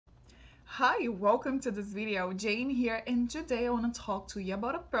Hi, welcome to this video. Jane here, and today I want to talk to you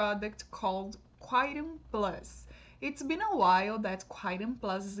about a product called Quietum Plus. It's been a while that Quietum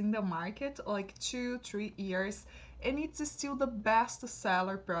Plus is in the market, like 2-3 years, and it's still the best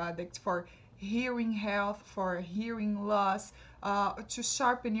seller product for hearing health, for hearing loss, to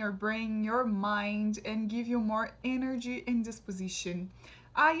sharpen your brain, your mind, and give you more energy and disposition.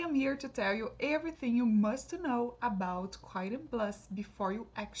 I am here to tell you everything you must know about Quietum Plus before you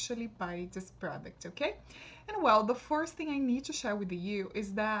actually buy this product, okay? And well, the first thing I need to share with you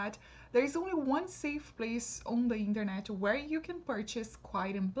is that there is only one safe place on the internet where you can purchase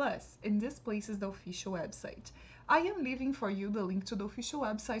Quietum Plus, and this place is the official website. I am leaving for you the link to the official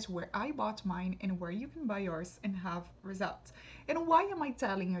website where I bought mine and where you can buy yours and have results. And why am I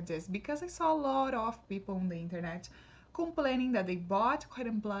telling you this? Because I saw a lot of people on the internet complaining that they bought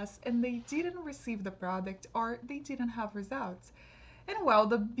Quietum Plus and they didn't receive the product or they didn't have results. And well,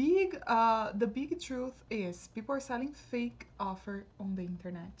 the big truth is people are selling fake offer on the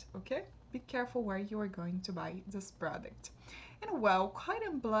internet. Okay, be careful where you are going to buy this product. And well,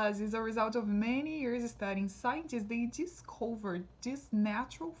 Quietum Plus is a result of many years studying. Scientists they discovered this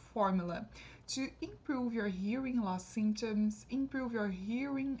natural formula to improve your hearing loss symptoms, improve your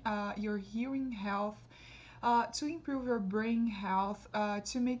hearing health, to improve your brain health,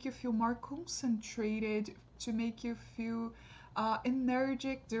 to make you feel more concentrated, to make you feel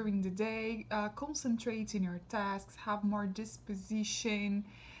energetic during the day, concentrate in your tasks, have more disposition,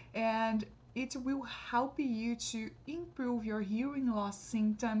 and it will help you to improve your hearing loss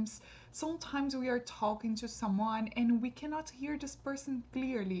symptoms. Sometimes we are talking to someone and we cannot hear this person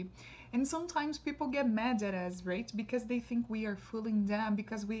clearly. And sometimes people get mad at us, right? Because they think we are fooling them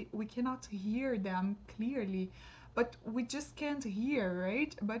because we cannot hear them clearly. But we just can't hear,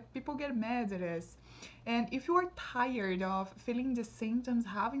 right? But people get mad at us. And if you are tired of feeling the symptoms,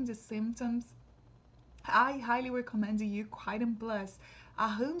 having the symptoms, I highly recommend you Quietum Plus.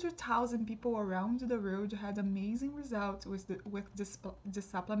 100,000 people around the world had amazing results with this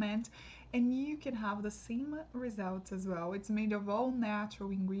supplement, and you can have the same results as well. It's made of all natural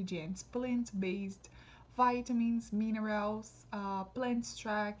ingredients, plant-based, vitamins, minerals, plant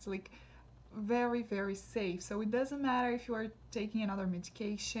extracts, like very safe. So it doesn't matter if you are taking another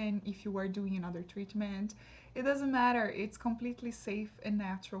medication, if you are doing another treatment. It doesn't matter. It's completely safe and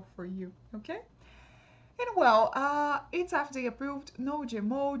natural for you. Okay? And well, it's FDA approved, no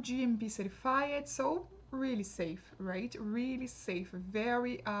GMO, GMP certified, so really safe, right? Really safe,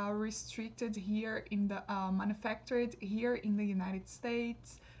 very restricted here in the manufactured here in the United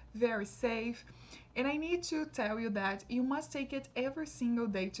States, very safe. And I need to tell you that you must take it every single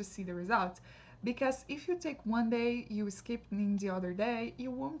day to see the results. Because if you take one day, you skip in the other day,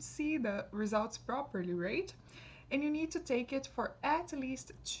 you won't see the results properly, right? And you need to take it for at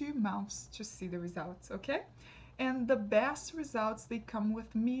least 2 months to see the results, okay? And the best results they come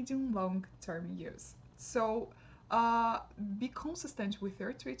with medium long term use. So be consistent with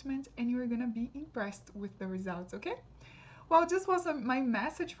your treatment and you're gonna be impressed with the results, okay? Well, this was my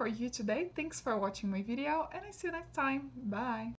message for you today. Thanks for watching my video and I see you next time. Bye.